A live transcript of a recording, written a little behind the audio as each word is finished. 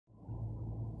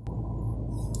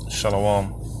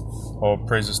Shalom. All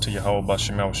praises to Yahweh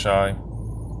Bashem Shai.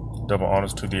 Double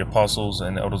honors to the apostles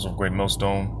and elders of Great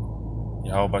Millstone.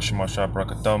 Yahweh Bashem Shai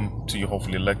Brakathum to you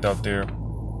hopefully elect out there.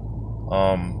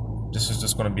 This is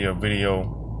just going to be a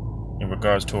video in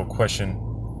regards to a question.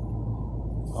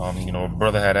 A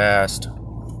brother had asked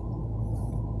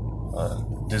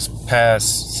this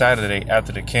past Saturday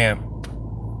after the camp,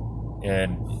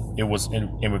 and it was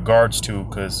in regards to,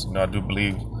 because I do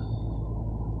believe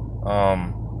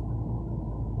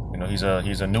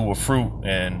he's a newer fruit,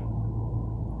 and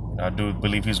I do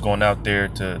believe he's going out there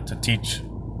to teach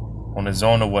on his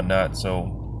own or whatnot.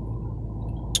 So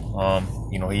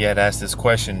he had asked this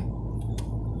question,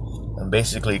 and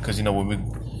basically because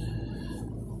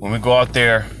when we go out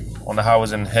there on the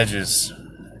highways and hedges,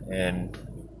 and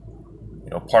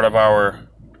part of our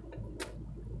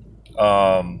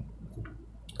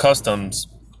customs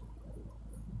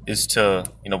is to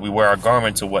we wear our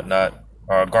garments or whatnot,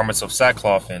 our garments of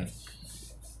sackcloth. And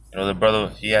the brother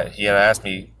he had asked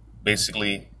me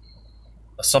basically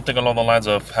something along the lines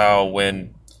of how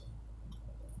when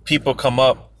people come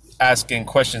up asking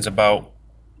questions about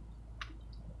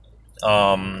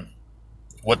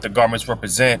what the garments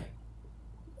represent,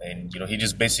 and he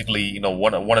just basically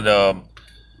one of the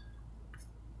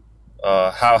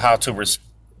how to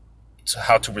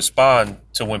respond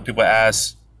to when people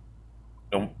ask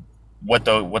what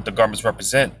the garments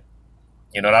represent.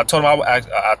 And I told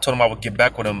him I would get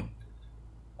back with him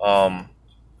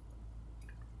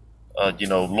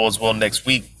Lord's will next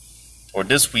week or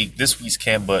this week's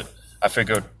camp, but I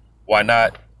figured why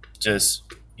not just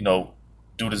do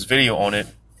this video on it,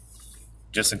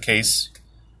 just in case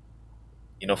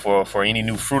for any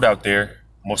new fruit out there,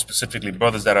 more specifically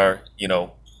brothers that are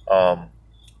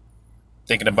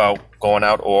thinking about going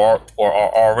out or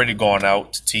are already going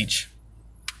out to teach,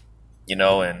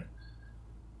 and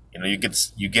you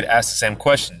get asked the same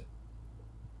question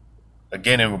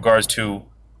again in regards to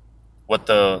what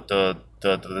the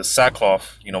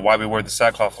sackcloth, why we wear the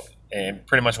sackcloth, and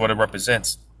pretty much what it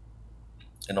represents.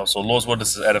 So Lord's word,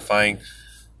 this is edifying.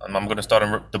 I'm going to start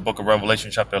in the book of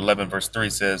Revelation, chapter 11, verse 3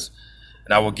 says,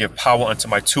 "And I will give power unto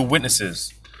my two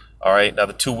witnesses." All right, now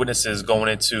the two witnesses going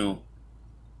into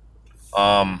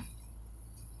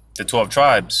the 12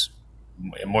 tribes,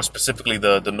 and more specifically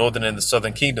the northern and the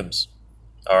southern kingdoms.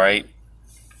 All right.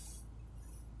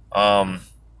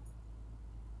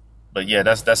 But yeah,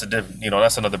 that's a different,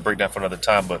 that's another breakdown for another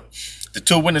time. But the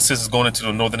two witnesses is going into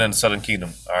the northern and the southern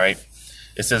kingdom. All right.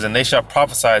 It says, "And they shall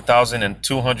prophesy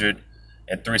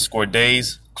 1,203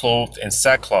 days, clothed in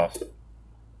sackcloth."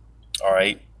 All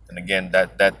right. And again,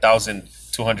 that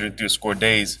 1,203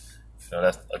 days,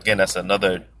 that's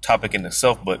another topic in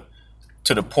itself. But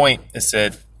to the point, it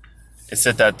said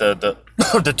that the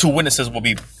the two witnesses will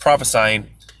be prophesying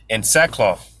in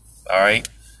sackcloth. All right.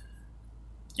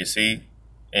 You see,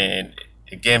 and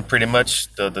again, pretty much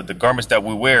the garments that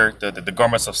we wear, the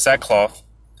garments of sackcloth,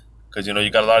 because you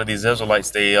got a lot of these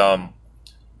Israelites, they a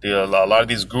lot of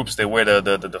these groups, they wear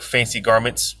the fancy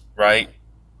garments, right?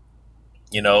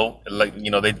 They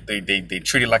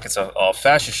treat it like it's a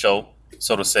fashion show,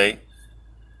 so to say.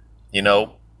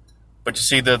 But you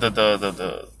see the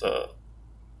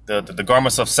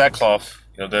garments of sackcloth,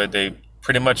 they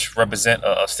pretty much represent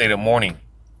a state of mourning.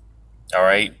 All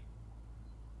right.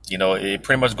 It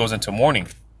pretty much goes into mourning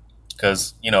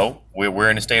because, we're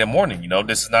in a state of mourning.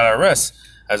 This is not our rest,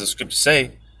 as the scriptures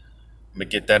say. Let me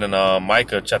get that in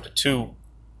Micah chapter 2.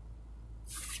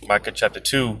 Micah chapter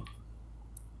 2,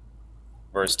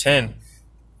 verse 10.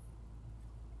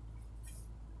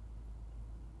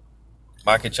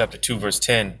 Micah chapter 2, verse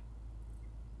 10.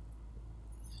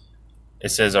 It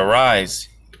says, "Arise,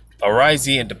 arise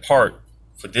ye and depart,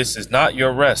 for this is not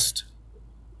your rest.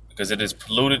 Because it is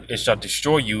polluted, it shall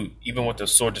destroy you, even with the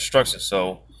sword destruction."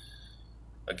 So,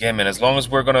 again, man, as long as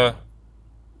we're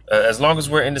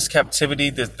in this captivity,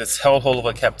 this hellhole of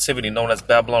a captivity known as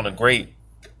Babylon the Great,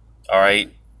 all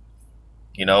right,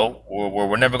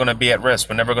 we're never going to be at rest.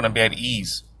 We're never going to be at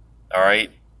ease, all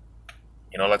right.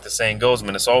 Like the saying goes,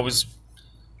 man, it's always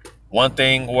one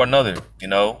thing or another.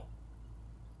 I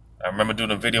remember doing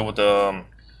a video with the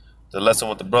lesson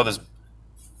with the brothers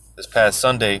this past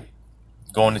Sunday,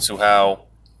 going into how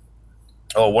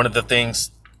one of the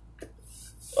things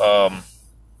the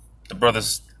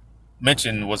brothers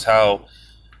mentioned was how,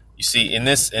 you see, in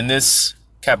this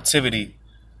captivity,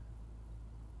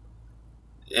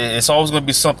 it's always going to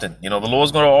be something. The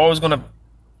Lord's always going to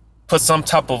put some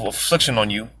type of affliction on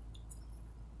you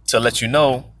to let you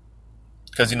know,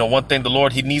 because one thing the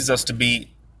Lord, he needs us to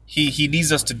be, he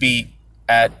needs us to be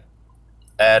at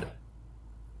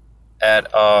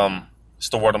what's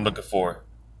the word I'm looking for?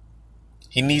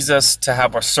 He needs us to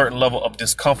have a certain level of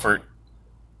discomfort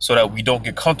so that we don't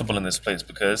get comfortable in this place.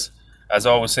 Because, as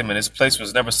I always say, man, this place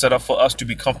was never set up for us to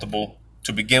be comfortable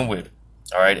to begin with.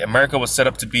 All right, America was set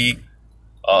up to be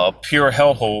a pure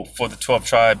hellhole for the 12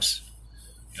 tribes,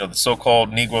 the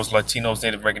so-called Negroes, Latinos,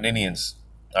 Native American Indians.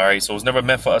 All right, so it was never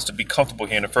meant for us to be comfortable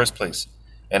here in the first place.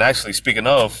 And actually, speaking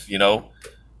of, the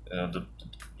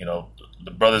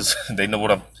brothers, they know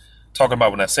what I'm talking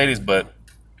about when I say this, but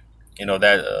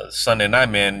that Sunday night,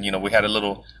 man, we had a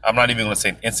little, I'm not even going to say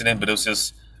an incident, but it was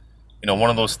just, one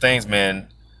of those things, man,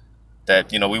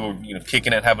 that, we were,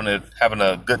 kicking it, having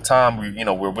a good time.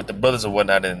 We're with the brothers or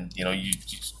whatnot. And,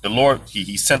 the Lord,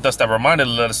 he sent us that reminder to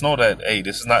let us know that, hey,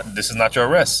 this is not your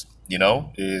rest.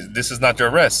 This is not your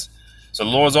rest. So the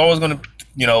Lord's always going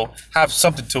to, have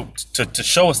something to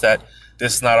show us that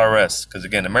this is not our rest. Because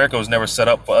again, America was never set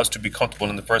up for us to be comfortable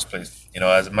in the first place.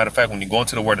 As a matter of fact, when you go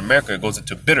into the word America, it goes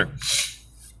into bitter.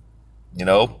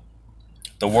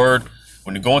 The word,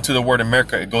 when you go into the word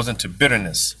America, it goes into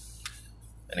bitterness.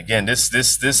 And again, this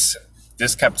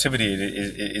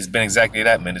captivity has been exactly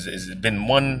that, man. It's been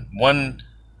one.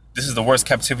 This is the worst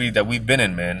captivity that we've been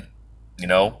in, man.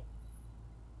 You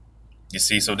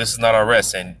see, so this is not our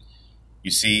rest. And you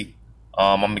see,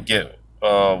 I'm gonna get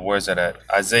where is that at?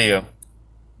 Isaiah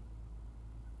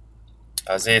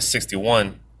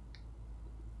 61,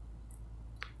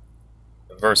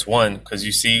 verse 1, because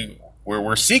you see,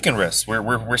 we're seeking rest.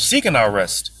 We're seeking our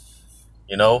rest.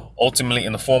 Ultimately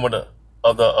in the form of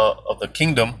the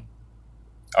kingdom.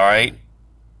 All right.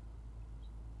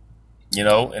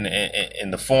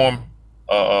 In the form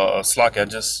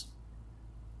Slakia,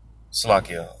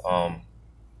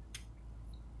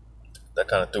 that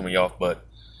kind of threw me off, but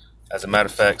as a matter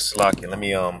of fact, Slakia, let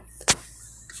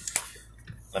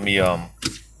me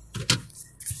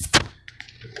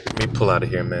pull out of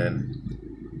here, man.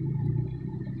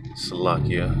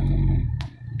 Slakia.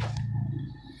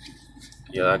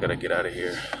 Yeah, I gotta get out of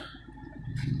here.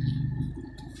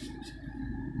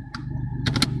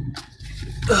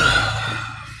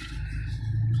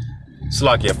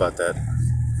 Slakia about that.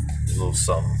 A little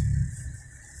something.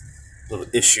 Little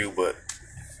issue, but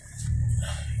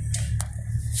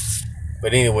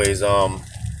anyways, I'm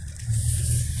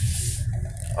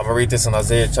gonna read this in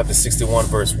Isaiah chapter 61,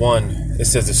 verse 1. It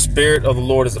says, "The Spirit of the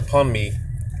Lord is upon me,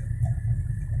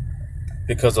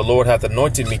 because the Lord hath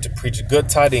anointed me to preach good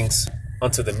tidings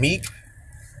unto the meek."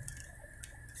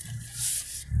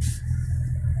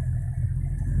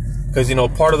 Because,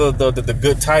 part of the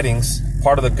good tidings,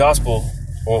 part of the gospel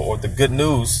or the good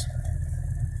news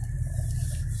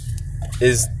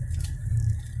is,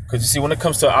 because you see, when it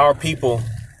comes to our people,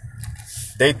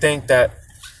 they think that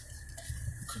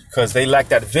because they lack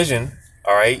that vision,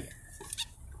 all right,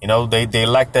 they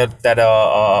lack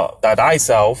that eye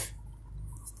salve,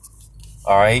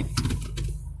 all right.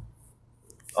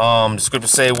 The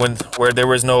scriptures say where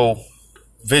there is no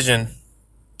vision,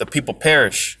 the people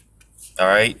perish, all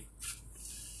right.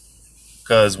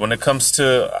 Because when it comes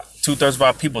to 2/3 of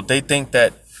our people, they think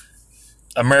that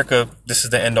America, this is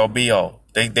the end all be all.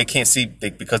 They can't see,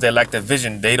 because they lack that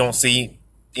vision. They don't see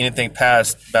anything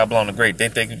past Babylon the Great. They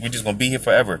think we're just going to be here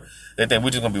forever. They think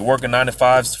we're just going to be working 9 to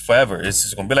 5s forever. It's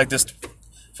just going to be like this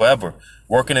forever,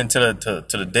 working until to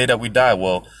the day that we die.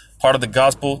 Well, part of the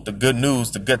gospel, the good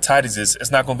news, the good tidings is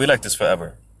it's not going to be like this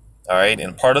forever. All right.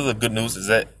 And part of the good news is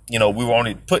that, we were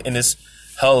only put in this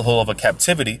hellhole of a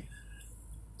captivity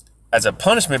as a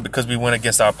punishment because we went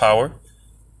against our power.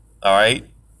 All right.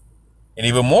 And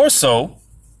even more so,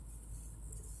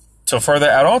 to further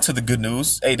add on to the good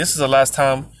news, hey, this is the last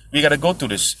time we got to go through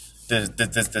this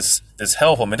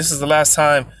hellhole. And this is the last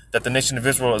time that the nation of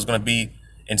Israel is going to be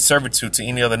in servitude to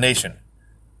any other nation.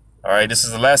 All right. This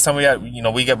is the last time we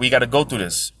got to go through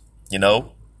this,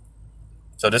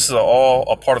 So this is all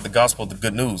a part of the gospel, the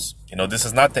good news. This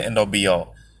is not the end all be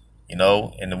all.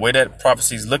 And the way that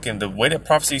prophecy is looking, the way that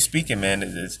prophecy is speaking, man,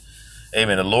 is,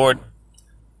 amen. The Lord,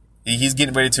 he's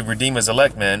getting ready to redeem his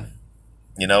elect, man,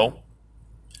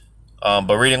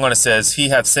 but reading on, it says, "He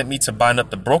hath sent me to bind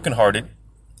up the brokenhearted,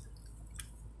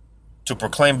 to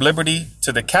proclaim liberty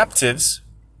to the captives,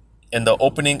 and the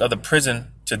opening of the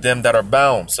prison to them that are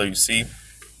bound." So you see,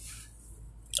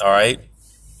 all right,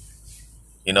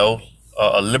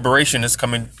 a liberation is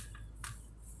coming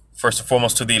first and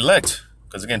foremost to the elect.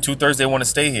 Because again, 2/3 they want to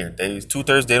stay here.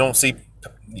 2/3 they don't see.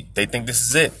 They think this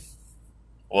is it.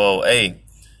 Well, hey,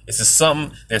 this is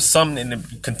something. There's something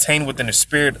contained within the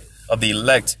spirit of the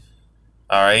elect.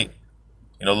 All right,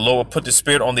 the Lord will put the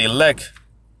spirit on the elect.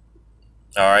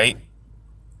 All right,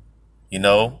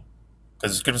 because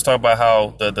the scriptures talk about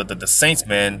how the saints,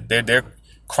 man, they're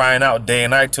crying out day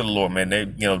and night to the Lord, man. They,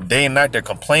 day and night they're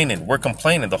complaining. We're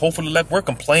complaining. The hopefully elect, we're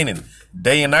complaining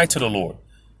day and night to the Lord.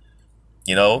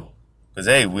 Because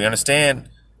hey, we understand,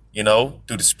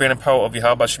 through the spirit and power of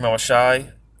Yahweh Shema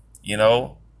Shai,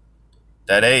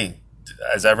 that hey,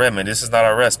 as I read, man, this is not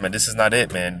our rest, man. This is not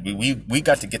it, man. We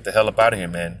got to get the hell up out of here,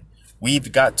 man.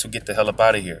 We've got to get the hell up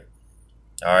out of here.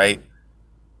 All right.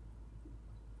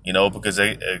 Because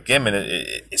again, man,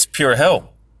 it's pure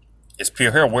hell. It's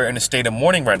pure hell. We're in a state of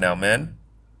mourning right now, man.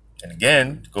 And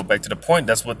again, to go back to the point,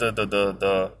 that's what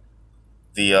the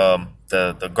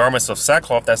garments of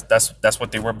sackcloth, that's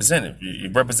what they represent.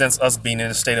 It represents us being in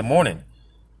a state of mourning.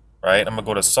 Right? I'm gonna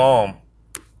go to Psalm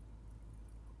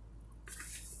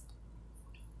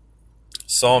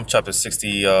chapter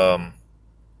 60,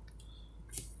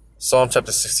 Psalm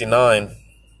chapter 69.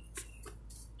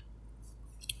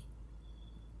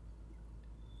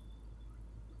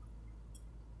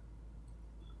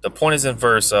 The point is in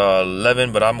verse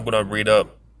 11, but I'm going to read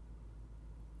up.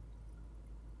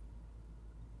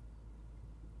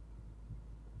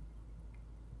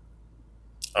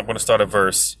 I'm going to start at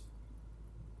verse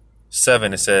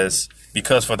 7. It says,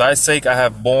 because for thy sake I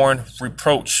have borne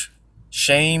reproach.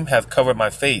 Shame hath covered my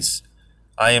face.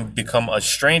 I am become a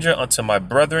stranger unto my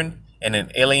brethren, and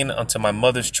an alien unto my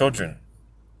mother's children.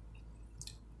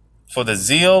 For the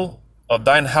zeal of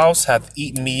thine house hath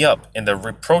eaten me up, and the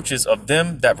reproaches of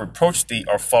them that reproach thee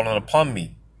are fallen upon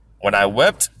me. When I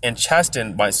wept and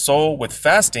chastened my soul with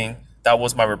fasting, that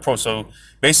was my reproach. So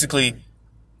basically,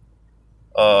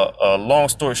 long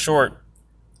story short,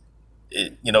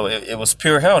 it was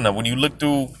pure hell. Now, when you look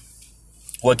through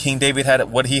what King David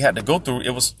what he had to go through,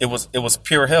 it was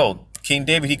pure hell. King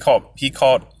David, he called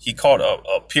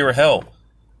a pure hell.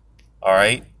 All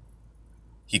right.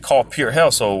 He called pure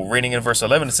hell. So reading in verse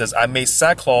 11, it says, I made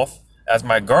sackcloth as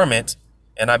my garment,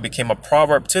 and I became a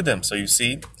proverb to them. So you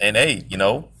see, and hey,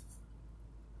 because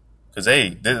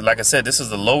hey, like I said, this is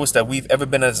the lowest that we've ever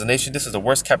been as a nation. This is the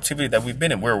worst captivity that we've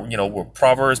been in. We're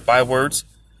proverbs, bywords,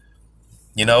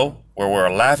 where we're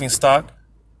a laughing stock.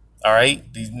 All right.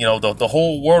 The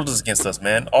whole world is against us,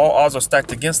 man. All odds are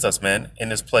stacked against us, man, in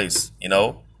this place, And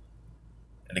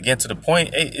again, to the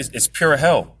point, hey, it's pure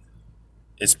hell.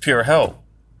 It's pure hell.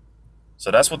 So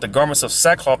that's what the garments of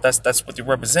sackcloth, that's what they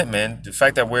represent, man. The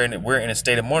fact that we're in a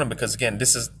state of mourning, because again,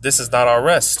 this is not our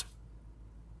rest.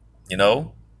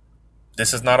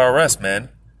 This is not our rest, man.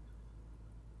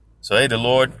 So hey, the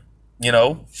Lord,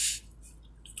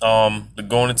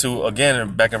 going into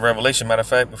again back in Revelation. Matter of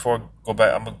fact, before I go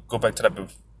back, I'm gonna go back to that.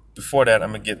 Before that,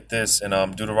 I'm gonna get this in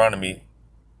Deuteronomy.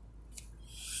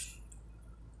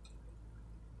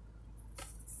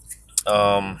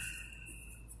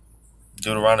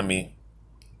 Deuteronomy.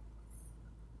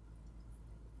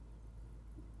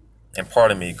 And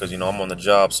pardon me, because I'm on the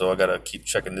job, so I gotta keep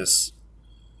checking this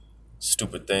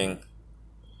stupid thing.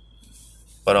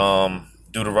 But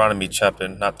Deuteronomy chapter,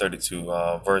 not 32,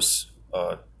 verse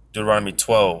Deuteronomy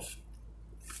 12.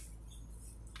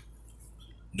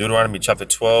 Deuteronomy chapter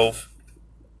 12.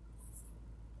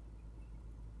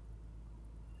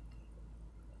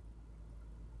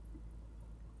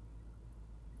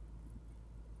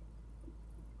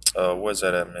 Where's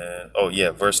that at, man? Oh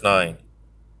yeah, verse 9.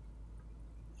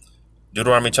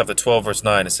 Deuteronomy chapter 12, verse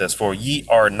 9, it says, for ye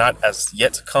are not as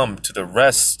yet come to the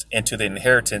rest and to the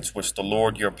inheritance which the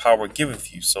Lord your power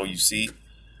giveth you. So you see,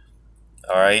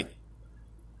 all right,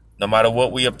 no matter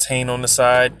what we obtain on the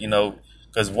side,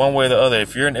 because one way or the other,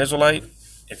 if you're an Israelite,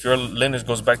 if your lineage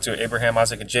goes back to Abraham,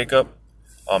 Isaac, and Jacob,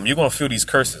 you're going to feel these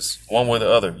curses one way or the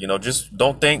other. Just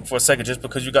don't think for a second, just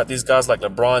because you got these guys like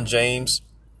LeBron James,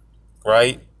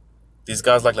 right? These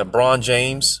guys like LeBron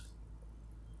James,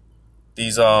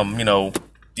 these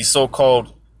these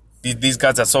so-called these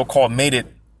guys that so-called made it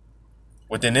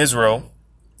within Israel,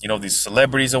 these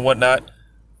celebrities and whatnot,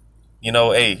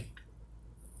 hey,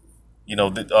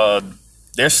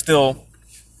 they're still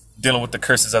dealing with the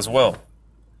curses as well.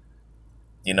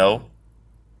 Make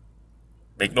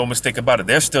no mistake about it,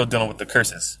 they're still dealing with the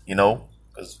curses,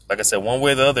 because like I said, one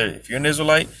way or the other, if you're an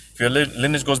Israelite, if your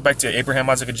lineage goes back to Abraham,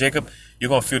 Isaac, and Jacob, you're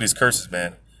gonna feel these curses,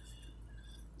 man.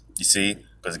 You see,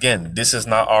 because again, this is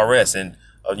not our rest. And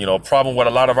a problem with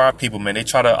a lot of our people, man, they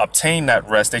try to obtain that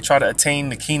rest, they try to attain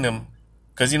the kingdom,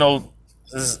 because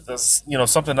this is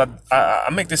something that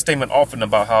I make this statement often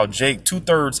about how Jake,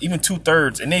 even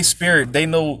two-thirds in their spirit, they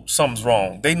know something's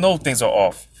wrong, they know things are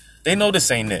off, they know this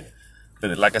ain't it.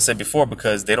 But like I said before,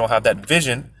 because they don't have that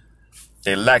vision,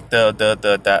 they lack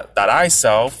that eye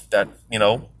salve, that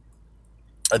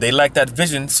they lack that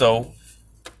vision. So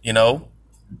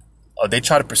they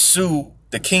try to pursue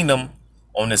the kingdom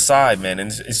on this side, man,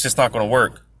 and it's just not going to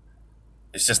work.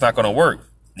 It's just not going to work.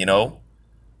 You know,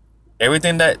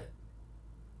 everything that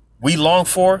we long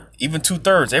for, even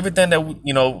 2/3, everything that we,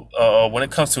 when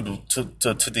it comes to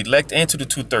the elect and to the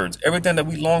 2/3, everything that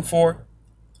we long for,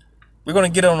 we're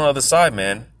going to get it on the other side,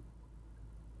 man.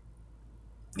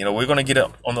 You know, we're going to get it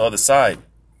on the other side.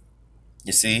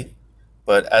 You see?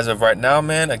 But as of right now,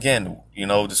 man, again,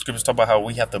 the scriptures talk about how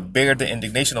we have to bear the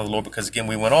indignation of the Lord because, again,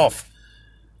 we went off.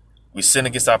 We sinned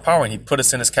against our power, and he put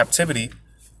us in his captivity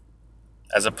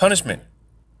as a punishment.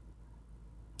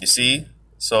 You see?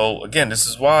 So, again, this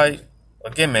is why,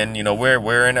 again, man,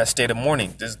 we're in that state of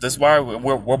mourning. This is why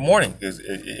we're mourning.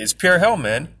 It's pure hell,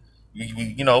 man.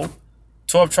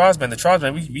 12 tribes, man. The tribes,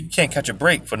 man, we can't catch a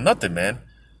break for nothing, man.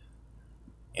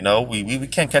 We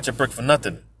can't catch a break for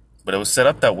nothing. But it was set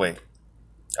up that way.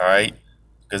 All right?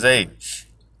 Because, hey,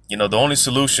 the only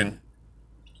solution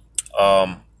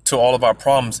to all of our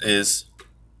problems is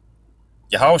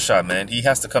Yahushua, man. He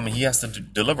has to come and he has to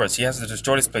deliver us. He has to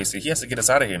destroy this place. He has to get us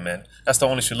out of here, man. That's the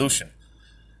only solution.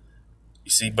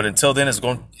 You see, but until then, it's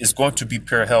going to be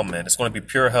pure hell, man. It's going to be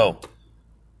pure hell.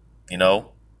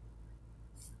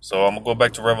 So I'm gonna go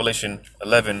back to Revelation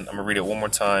 11. I'm gonna read it one more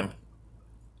time.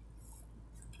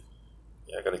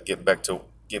 Yeah, I gotta get back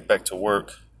to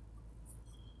work.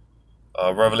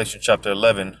 Revelation chapter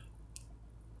 11,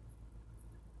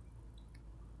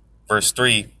 verse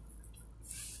 3.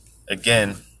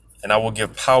 Again, and I will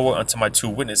give power unto my 2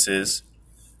 witnesses,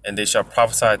 and they shall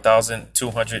prophesy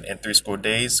 1,260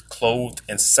 days, clothed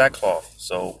in sackcloth.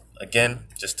 So again,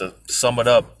 just to sum it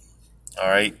up, all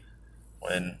right,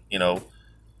 when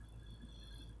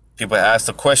people ask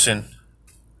the question,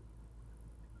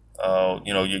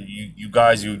 you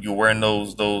guys, you're wearing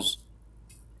those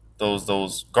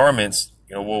garments.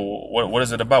 What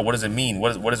is it about? What does it mean?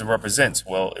 What does it represent?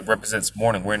 Well, it represents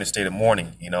mourning. We're in a state of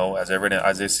mourning. As I read in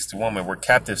Isaiah 61, man, we're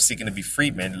captives seeking to be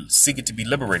freed, man, seeking to be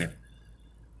liberated.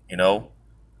 You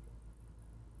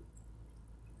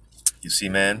see,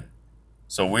 man.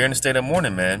 So we're in a state of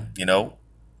mourning, man.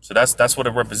 So that's what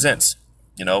it represents.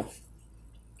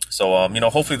 So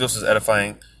hopefully this is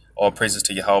edifying. All praises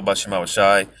to Yahweh Bashim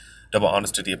Shai. Double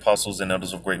honors to the apostles and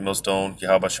elders of Great Millstone.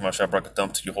 Yahweh Bashim Shai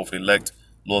Brakathum to you hopefully elect.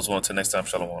 Lord's willing, until next time.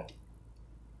 Shalom.